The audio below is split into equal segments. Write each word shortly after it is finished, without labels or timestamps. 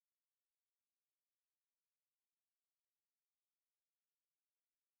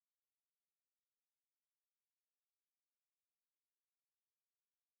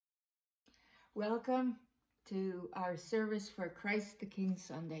Welcome to our service for Christ the King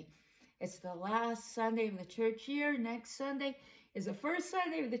Sunday. It's the last Sunday of the church year. Next Sunday is the first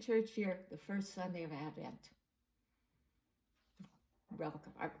Sunday of the church year, the first Sunday of Advent.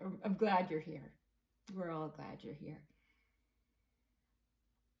 Welcome. I'm glad you're here. We're all glad you're here.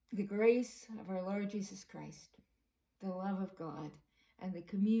 The grace of our Lord Jesus Christ, the love of God, and the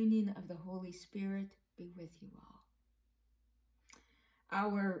communion of the Holy Spirit be with you all.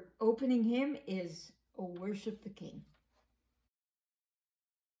 Our opening hymn is "O Worship the King."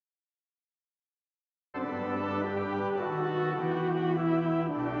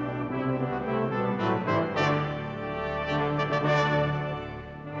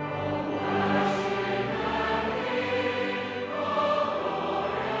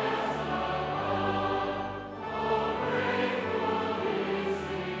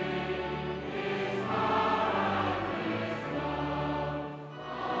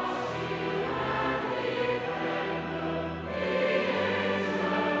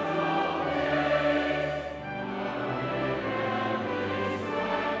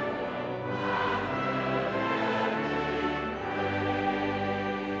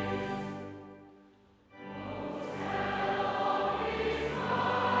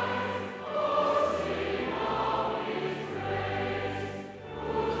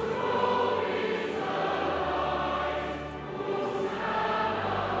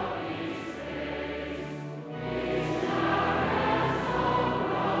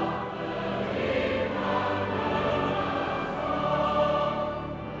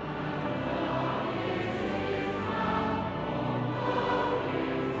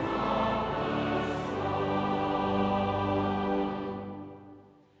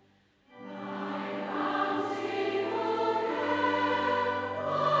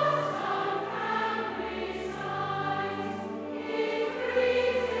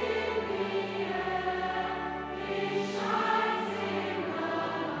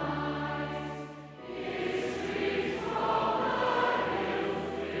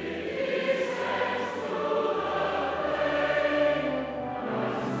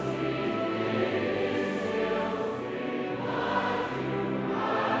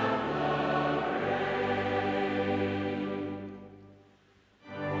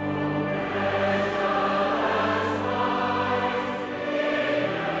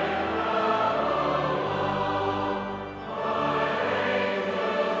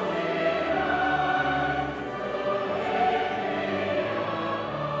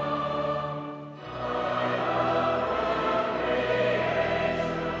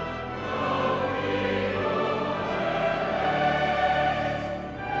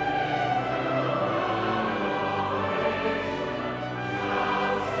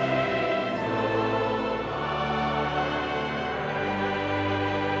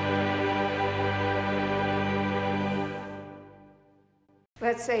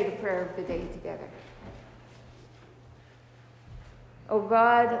 Let's say the prayer of the day together. O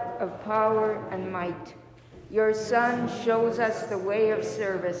God of power and might, your Son shows us the way of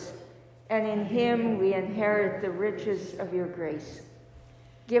service, and in him we inherit the riches of your grace.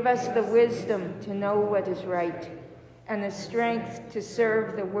 Give us the wisdom to know what is right, and the strength to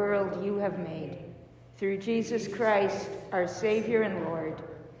serve the world you have made. Through Jesus Christ, our Savior and Lord,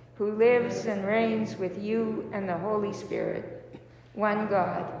 who lives and reigns with you and the Holy Spirit, one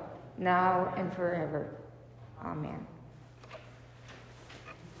God, now and forever. Amen.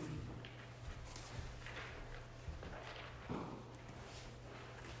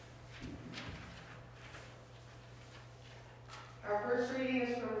 Our first reading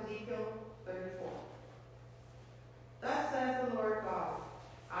is from Ezekiel 34. Thus says the Lord God,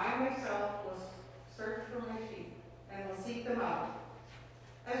 I myself will search for my sheep and will seek them out.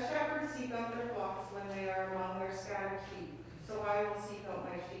 As shepherds seek out their flocks when they are among their scattered sheep, so I will seek out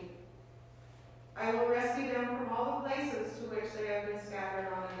my sheep. I will rescue them from all the places to which they have been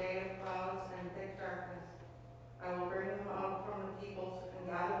scattered on a day of clouds and thick darkness. I will bring them out from the peoples and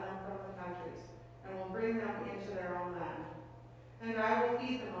gather them from the countries, and will bring them into their own land. And I will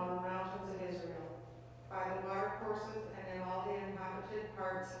feed them on the mountains of Israel, by the watercourses and in all the inhabited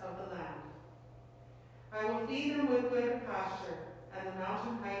parts of the land. I will feed them with good pasture, and the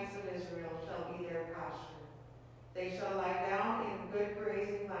mountain heights of Israel shall be their pasture. They shall lie down in good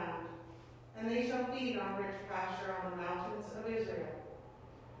grazing land, and they shall feed on rich pasture on the mountains of Israel.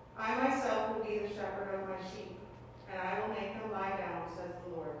 I myself will be the shepherd of my sheep, and I will make them lie down, says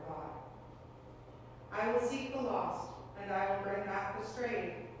the Lord God. I will seek the lost, and I will bring back the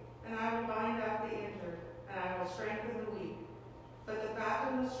strayed, and I will bind up the injured, and I will strengthen the weak. But the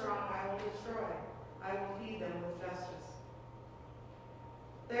fat and the strong I will destroy. I will feed them with justice.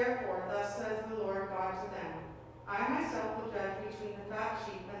 Therefore, thus says the Lord God to them, I myself will judge between the fat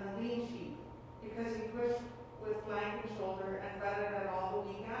sheep and the lean sheep, because you pushed with flank and shoulder and butted at all the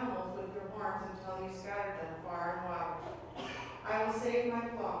weak animals with your horns until you scattered them far and wide. I will save my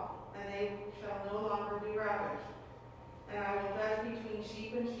flock, and they shall no longer be ravaged. And I will judge between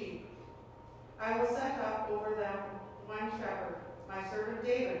sheep and sheep. I will set up over them one shepherd, my servant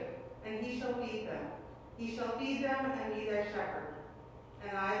David, and he shall feed them. He shall feed them and be their shepherd.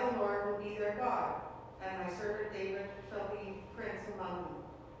 And I, the Lord, will be their God, and my servant David shall be prince among them.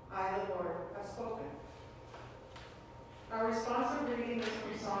 I, the Lord, have spoken. Our responsive reading is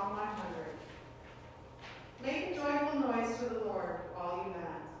from Psalm 100. Make a joyful noise to the Lord, all you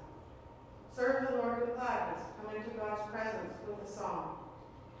lands. Serve the Lord with gladness. Come into God's presence with a song.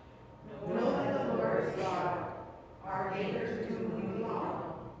 Know that the Lord is God, our Maker to whom we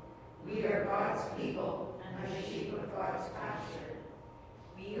belong. We are God's people and the sheep of God's pasture.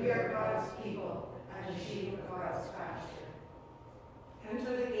 We are God's people and the sheep of God's pasture.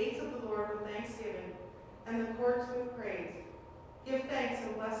 Enter the gates of the Lord with thanksgiving and the courts with praise. Give thanks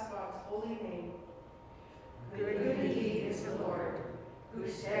and bless God's holy name. Good indeed is the Lord,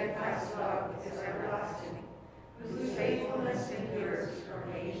 whose steadfast love is everlasting, whose faithfulness endures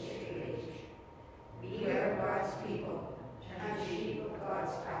from age to age. We are God's people and the sheep of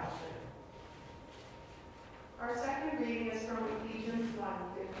God's pasture. Our second reading is from Ephesians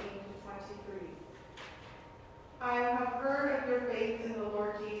 1:15-23. I have heard of your faith in the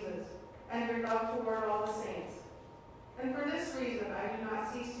Lord Jesus and your love toward all the saints. And for this reason I do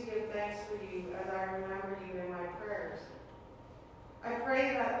not cease to give thanks for you as I remember you in my prayers. I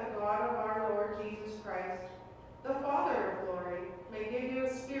pray that the God of our Lord Jesus Christ, the Father of glory, may give you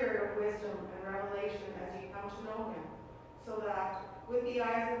a spirit of wisdom and revelation as you come to know him, so that, with the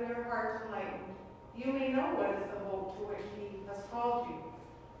eyes of your heart enlightened, you may know what is the hope to which he has called you,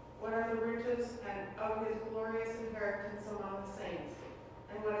 what are the riches of his glorious inheritance among the saints,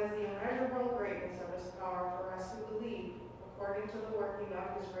 and what is the immeasurable greatness of his power for us who believe, according to the working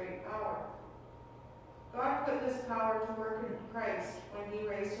of his great power. God put this power to work in Christ when he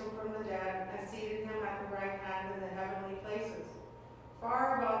raised him from the dead and seated him at the right hand in the heavenly places,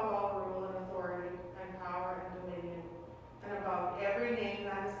 far above all rule and authority and power and dominion, and above every name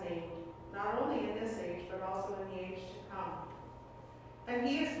that is named, not only in this age, but also in the age to come. And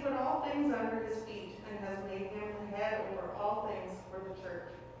he has put all things under his feet and has made him the head over all things for the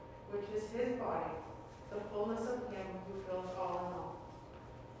church, which is his body, the fullness of him who fills all in all.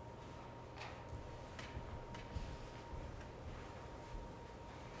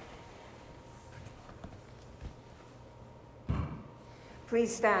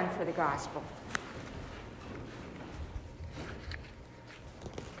 Please stand for the gospel.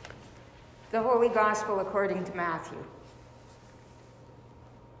 The Holy Gospel according to Matthew.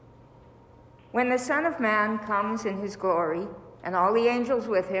 When the Son of Man comes in his glory, and all the angels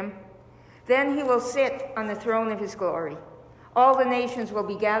with him, then he will sit on the throne of his glory. All the nations will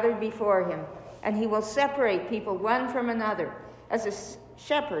be gathered before him, and he will separate people one from another, as a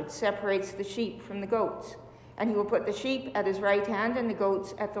shepherd separates the sheep from the goats. And he will put the sheep at his right hand and the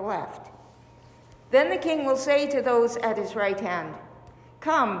goats at the left. Then the king will say to those at his right hand,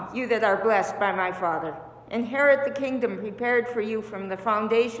 Come, you that are blessed by my Father, inherit the kingdom prepared for you from the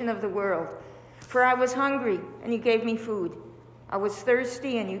foundation of the world. For I was hungry, and you gave me food. I was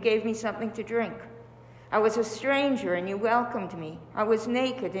thirsty, and you gave me something to drink. I was a stranger, and you welcomed me. I was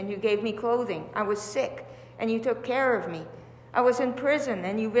naked, and you gave me clothing. I was sick, and you took care of me. I was in prison,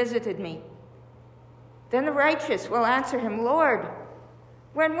 and you visited me. Then the righteous will answer him, Lord,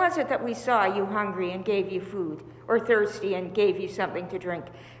 when was it that we saw you hungry and gave you food, or thirsty and gave you something to drink?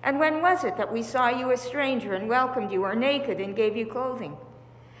 And when was it that we saw you a stranger and welcomed you, or naked and gave you clothing?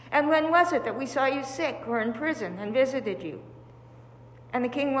 And when was it that we saw you sick or in prison and visited you? And the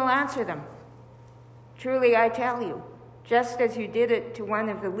king will answer them, Truly I tell you, just as you did it to one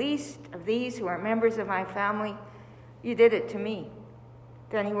of the least of these who are members of my family, you did it to me.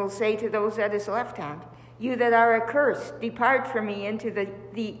 Then he will say to those at his left hand, You that are accursed, depart from me into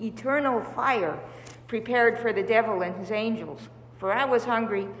the eternal fire prepared for the devil and his angels. For I was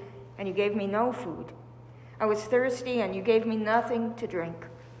hungry, and you gave me no food. I was thirsty, and you gave me nothing to drink.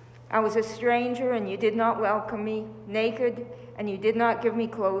 I was a stranger, and you did not welcome me, naked, and you did not give me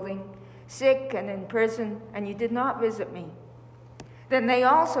clothing, sick and in prison, and you did not visit me. Then they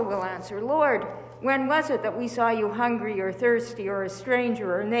also will answer, Lord, when was it that we saw you hungry or thirsty or a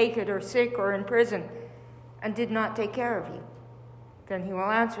stranger or naked or sick or in prison and did not take care of you? Then he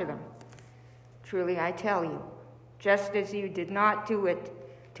will answer them, Truly I tell you, just as you did not do it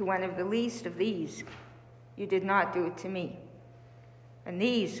to one of the least of these, you did not do it to me. and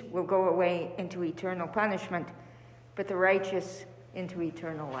these will go away into eternal punishment, but the righteous into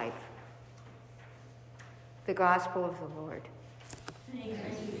eternal life. The Gospel of the Lord.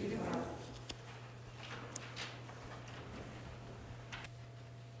 Thanks be to God.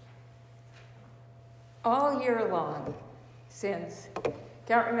 All year long, since,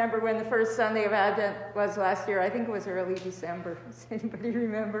 can't remember when the first Sunday of Advent was last year. I think it was early December. Does anybody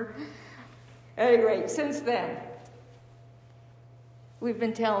remember? Anyway, since then, we've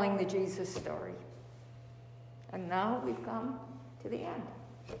been telling the Jesus story. And now we've come to the end.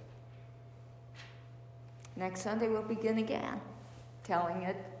 Next Sunday we'll begin again, telling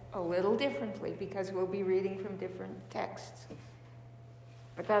it a little differently because we'll be reading from different texts.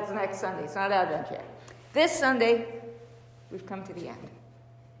 But that's next Sunday. It's not Advent yet. This Sunday, we've come to the end.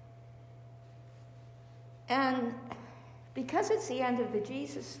 And because it's the end of the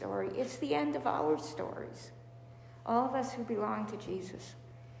Jesus story, it's the end of our stories. All of us who belong to Jesus.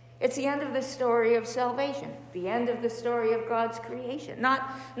 It's the end of the story of salvation, the end of the story of God's creation. Not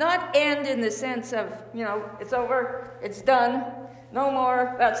end in the sense of, it's over, it's done, no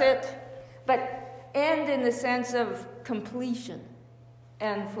more, that's it. But end in the sense of completion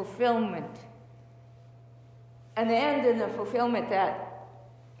and fulfillment. An end in the fulfillment that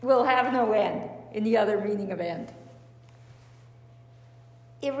will have no end in the other meaning of end.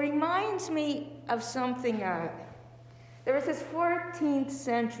 It reminds me of something. There was this 14th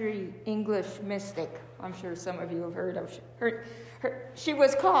century English mystic. I'm sure some of you have heard of her. She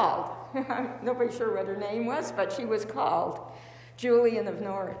was called, nobody's sure what her name was, but she was called Julian of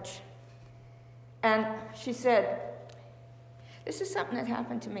Norwich. And she said, this is something that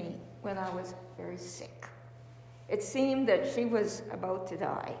happened to me when I was very sick. It seemed that she was about to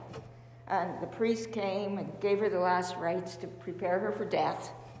die. And the priest came and gave her the last rites to prepare her for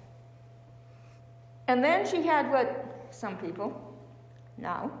death. And then she had what some people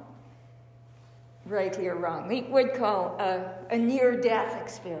now, rightly or wrongly, would call a near-death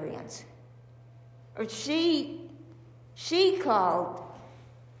experience. She called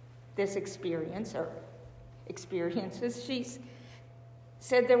this experience, or experiences, she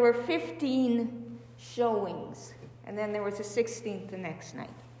said there were 15 showings, and then there was a 16th the next night.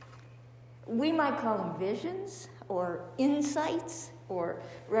 We might call them visions, or insights, or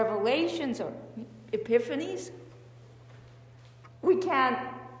revelations, or epiphanies. We can't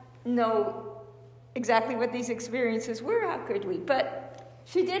know exactly what these experiences were, how could we? But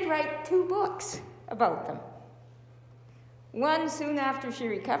she did write 2 books about them. One soon after she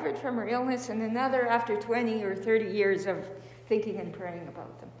recovered from her illness, and another after 20 or 30 years of thinking and praying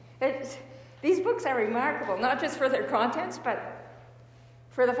about them. These books are remarkable, not just for their contents, but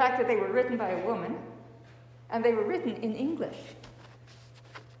for the fact that they were written by a woman, and they were written in English,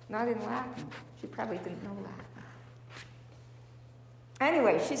 not in Latin. She probably didn't know Latin.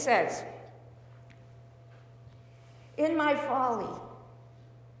 Anyway, she says, in my folly,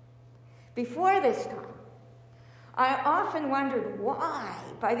 before this time, I often wondered why,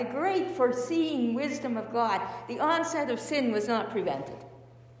 by the great foreseeing wisdom of God, the onset of sin was not prevented.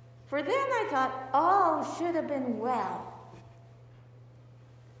 For then I thought all should have been well.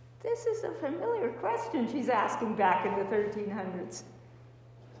 This is a familiar question she's asking back in the 1300s.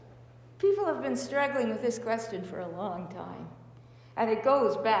 People have been struggling with this question for a long time. And it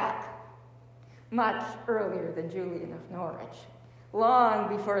goes back much earlier than Julian of Norwich,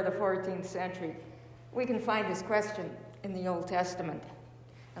 long before the 14th century. We can find this question in the Old Testament,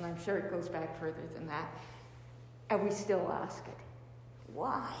 and I'm sure it goes back further than that. And we still ask it.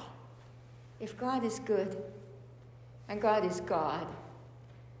 Why? If God is good, and God is God,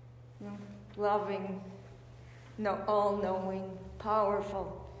 loving, all-knowing,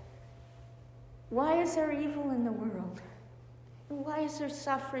 powerful, why is there evil in the world? Why is there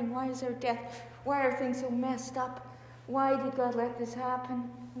suffering? Why is there death? Why are things so messed up? Why did God let this happen?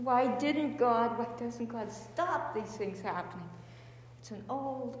 Why doesn't God stop these things happening? It's an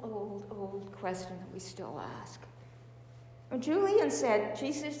old question that we still ask. And Julian said,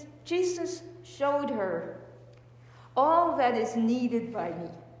 Jesus showed her all that is needed by me.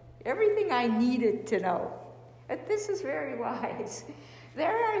 Everything I needed to know. And this is very wise.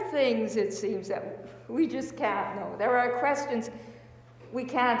 There are things, it seems, that we just can't know. There are questions we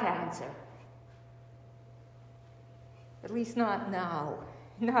can't answer. At least not now.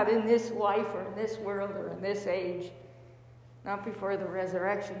 Not in this life or in this world or in this age. Not before the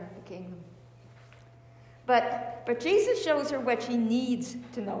resurrection of the kingdom. But Jesus shows her what she needs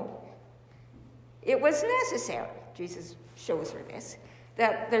to know. It was necessary, Jesus shows her this,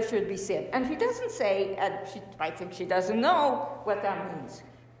 that there should be sin. And she doesn't say, I think she doesn't know what that means.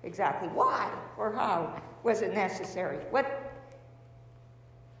 Exactly why or how was it necessary.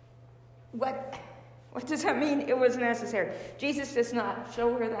 What does that mean? It was necessary. Jesus does not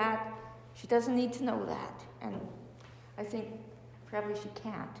show her that. She doesn't need to know that. And I think probably she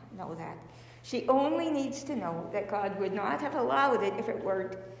can't know that. She only needs to know that God would not have allowed it if it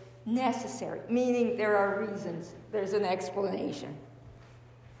weren't necessary, meaning there are reasons, there's an explanation.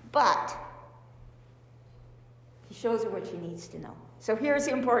 But he shows her what she needs to know. So here's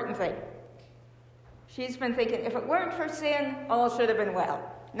the important thing. She's been thinking, if it weren't for sin, all should have been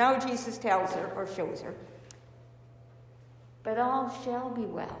well. Now Jesus tells her or shows her, but all shall be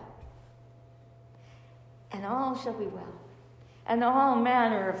well. And all shall be well. And all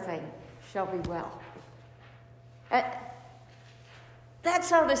manner of things shall be well. That's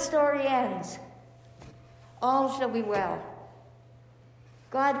how the story ends. All shall be well.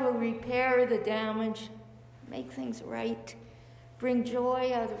 God will repair the damage, make things right, bring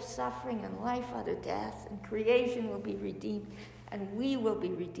joy out of suffering and life out of death, and creation will be redeemed, and we will be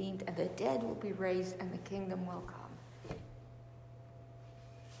redeemed, and the dead will be raised, and the kingdom will come.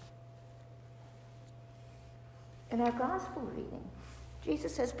 In our gospel reading,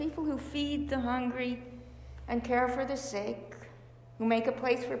 Jesus says people who feed the hungry and care for the sick, who make a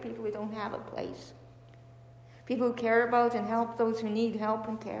place for people who don't have a place, people who care about and help those who need help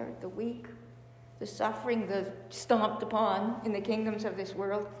and care, the weak, the suffering, the stomped upon in the kingdoms of this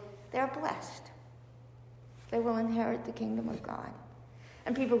world, they're blessed. They will inherit the kingdom of God.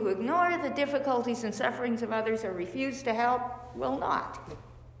 And people who ignore the difficulties and sufferings of others or refuse to help will not.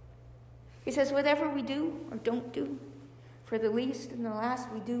 He says, whatever we do or don't do, for the least and the last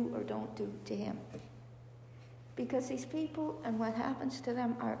we do or don't do to him. Because these people and what happens to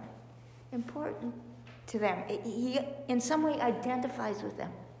them are important to them. He, in some way, identifies with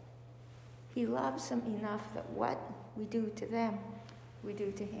them. He loves them enough that what we do to them, we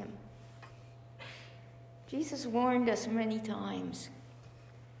do to him. Jesus warned us many times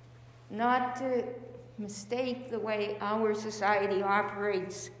not to mistake the way our society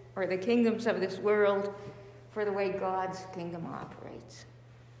operates or the kingdoms of this world for the way God's kingdom operates.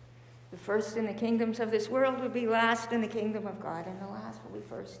 The first in the kingdoms of this world will be last in the kingdom of God, and the last will be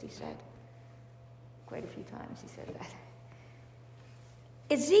first, he said. Quite a few times he said that.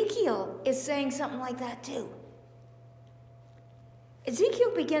 Ezekiel is saying something like that too.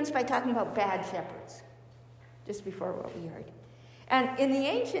 Ezekiel begins by talking about bad shepherds, just before what we heard. And in the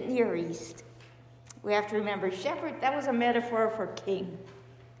ancient Near East, we have to remember, shepherd, that was a metaphor for king.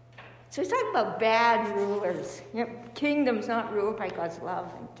 So he's talking about bad rulers. You know, kingdoms not ruled by God's love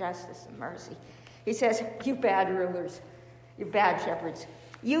and justice and mercy. He says, you bad rulers, you bad shepherds,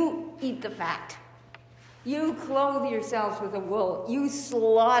 you eat the fat. You clothe yourselves with the wool. You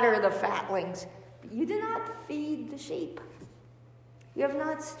slaughter the fatlings. But you do not feed the sheep. You have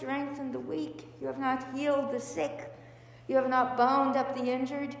not strengthened the weak. You have not healed the sick. You have not bound up the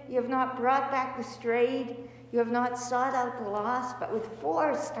injured. You have not brought back the strayed. You have not sought out the lost, but with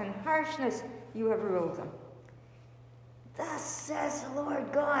force and harshness you have ruled them. Thus says the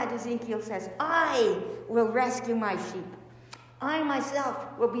Lord God, Ezekiel says, I will rescue my sheep. I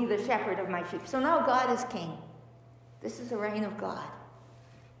myself will be the shepherd of my sheep. So now God is king. This is the reign of God.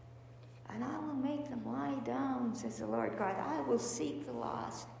 And I will make them lie down, says the Lord God. I will seek the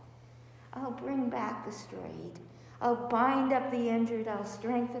lost. I'll bring back the strayed. I'll bind up the injured. I'll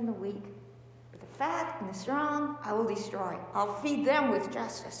strengthen the weak. But the fat and the strong I will destroy. I'll feed them with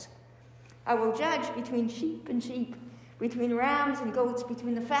justice. I will judge between sheep and sheep, between rams and goats,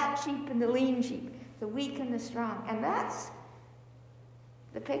 between the fat sheep and the lean sheep, the weak and the strong. And that's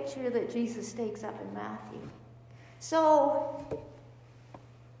the picture that Jesus takes up in Matthew. So,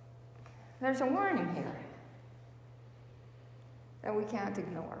 there's a warning here that we can't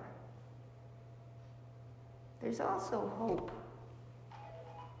ignore. There's also hope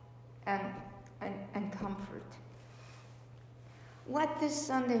and comfort. What this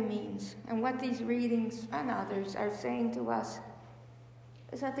Sunday means and what these readings and others are saying to us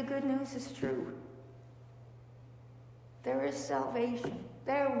is that the good news is true. There is salvation.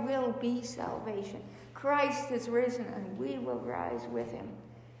 There will be salvation. Christ is risen and we will rise with him.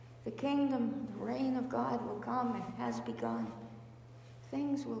 The kingdom, the reign of God will come and has begun.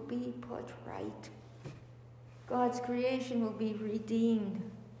 Things will be put right. God's creation will be redeemed,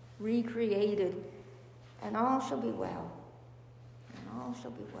 recreated, and all shall be well. And all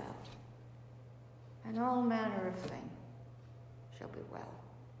shall be well. And all manner of things shall be well.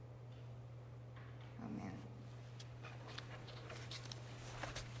 Amen.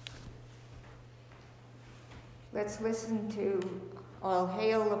 Let's listen to All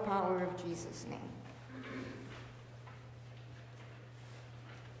Hail the Power of Jesus' Name.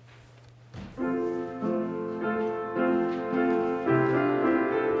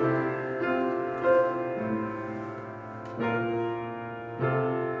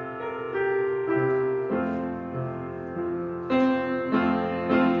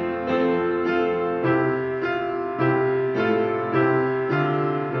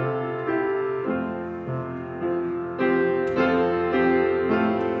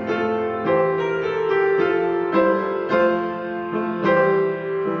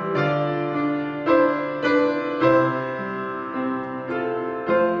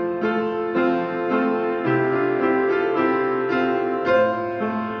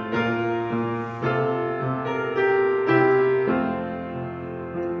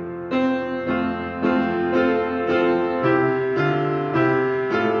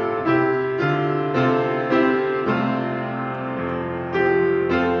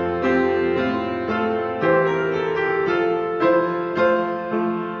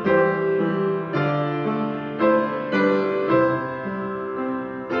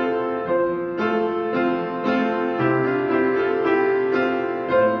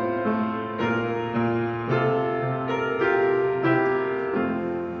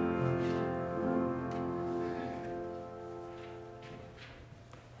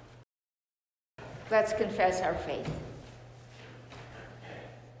 Let's confess our faith.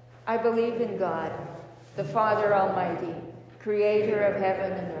 I believe in God, the Father Almighty, creator of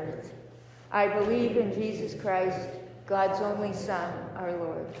heaven and earth. I believe in Jesus Christ, God's only Son, our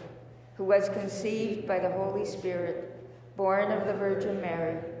Lord, who was conceived by the Holy Spirit, born of the Virgin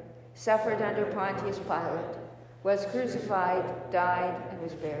Mary, suffered under Pontius Pilate, was crucified, died, and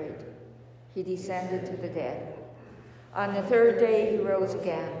was buried. He descended to the dead. On the third day he rose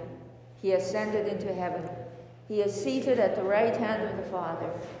again. He ascended into heaven. He is seated at the right hand of the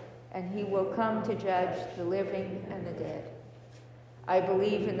Father, and he will come to judge the living and the dead. I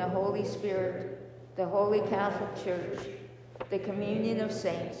believe in the Holy Spirit, the Holy Catholic Church, the communion of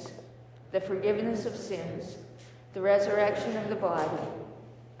saints, the forgiveness of sins, the resurrection of the body,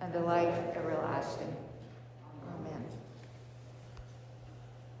 and the life everlasting. Amen.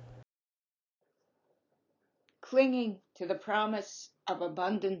 Clinging to the promise of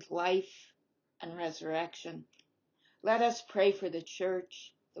abundant life and resurrection, let us pray for the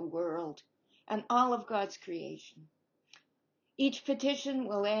Church, the world, and all of God's creation. Each petition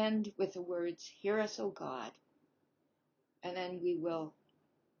will end with the words, "Hear us, O God," and then we will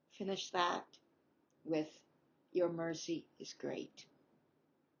finish that with, "Your mercy is great."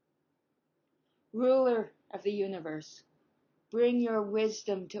 Ruler of the universe, bring your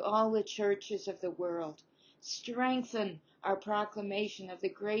wisdom to all the churches of the world. Strengthen our proclamation of the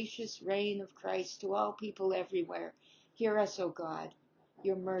gracious reign of Christ to all people everywhere. Hear us, O God.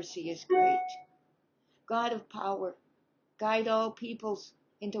 Your mercy is great. God of power, guide all peoples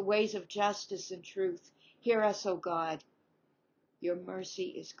into ways of justice and truth. Hear us, O God. Your mercy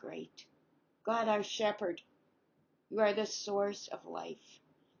is great. God, our shepherd, you are the source of life.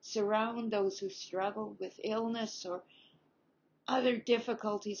 Surround those who struggle with illness or other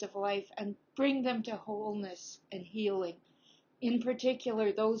difficulties of life and bring them to wholeness and healing. In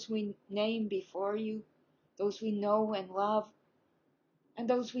particular, those we name before you, those we know and love, and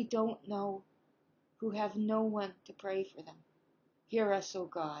those we don't know who have no one to pray for them. Hear us, O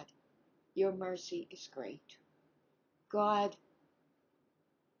God. Your mercy is great. God,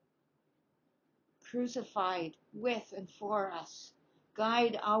 crucified with and for us,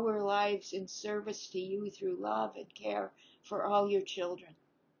 guide our lives in service to you through love and care for all your children.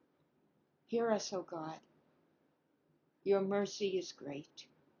 Hear us, O God. Your mercy is great.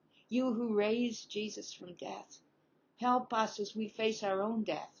 You who raised Jesus from death, help us as we face our own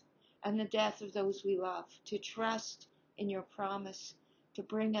death and the death of those we love, to trust in your promise to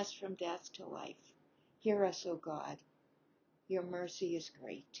bring us from death to life. Hear us, O God. Your mercy is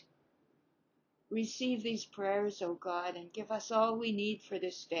great. Receive these prayers, O God, and give us all we need for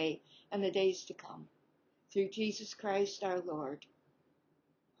this day and the days to come. Through Jesus Christ our Lord.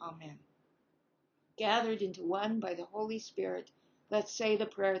 Amen. Gathered into one by the Holy Spirit, let's say the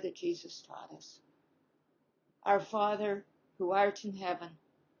prayer that Jesus taught us. Our Father, who art in heaven,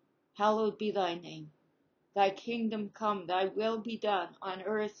 hallowed be thy name. Thy kingdom come, thy will be done on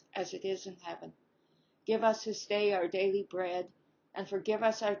earth as it is in heaven. Give us this day our daily bread, and forgive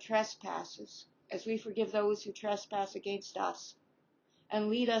us our trespasses, as we forgive those who trespass against us. And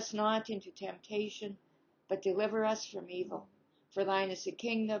lead us not into temptation, but deliver us from evil. For thine is the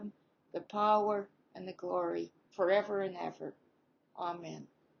kingdom, the power, and the glory, forever and ever. Amen.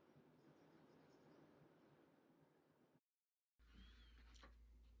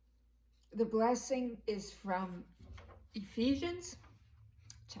 The blessing is from Ephesians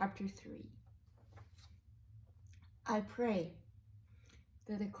chapter 3. I pray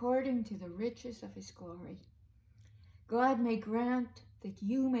that according to the riches of his glory, God may grant that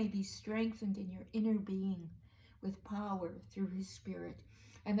you may be strengthened in your inner being with power through his Spirit,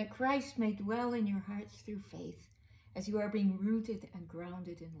 and that Christ may dwell in your hearts through faith, as you are being rooted and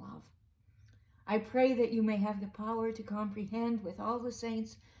grounded in love. I pray that you may have the power to comprehend with all the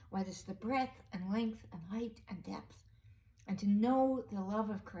saints what is the breadth and length and height and depth, and to know the love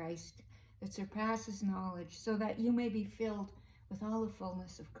of Christ that surpasses knowledge, so that you may be filled with all the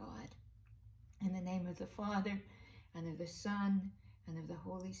fullness of God. In the name of the Father, and of the Son, and of the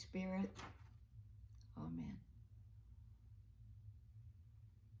Holy Spirit. Amen.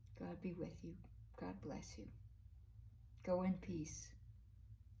 God be with you. God bless you. Go in peace.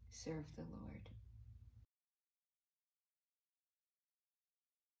 Serve the Lord.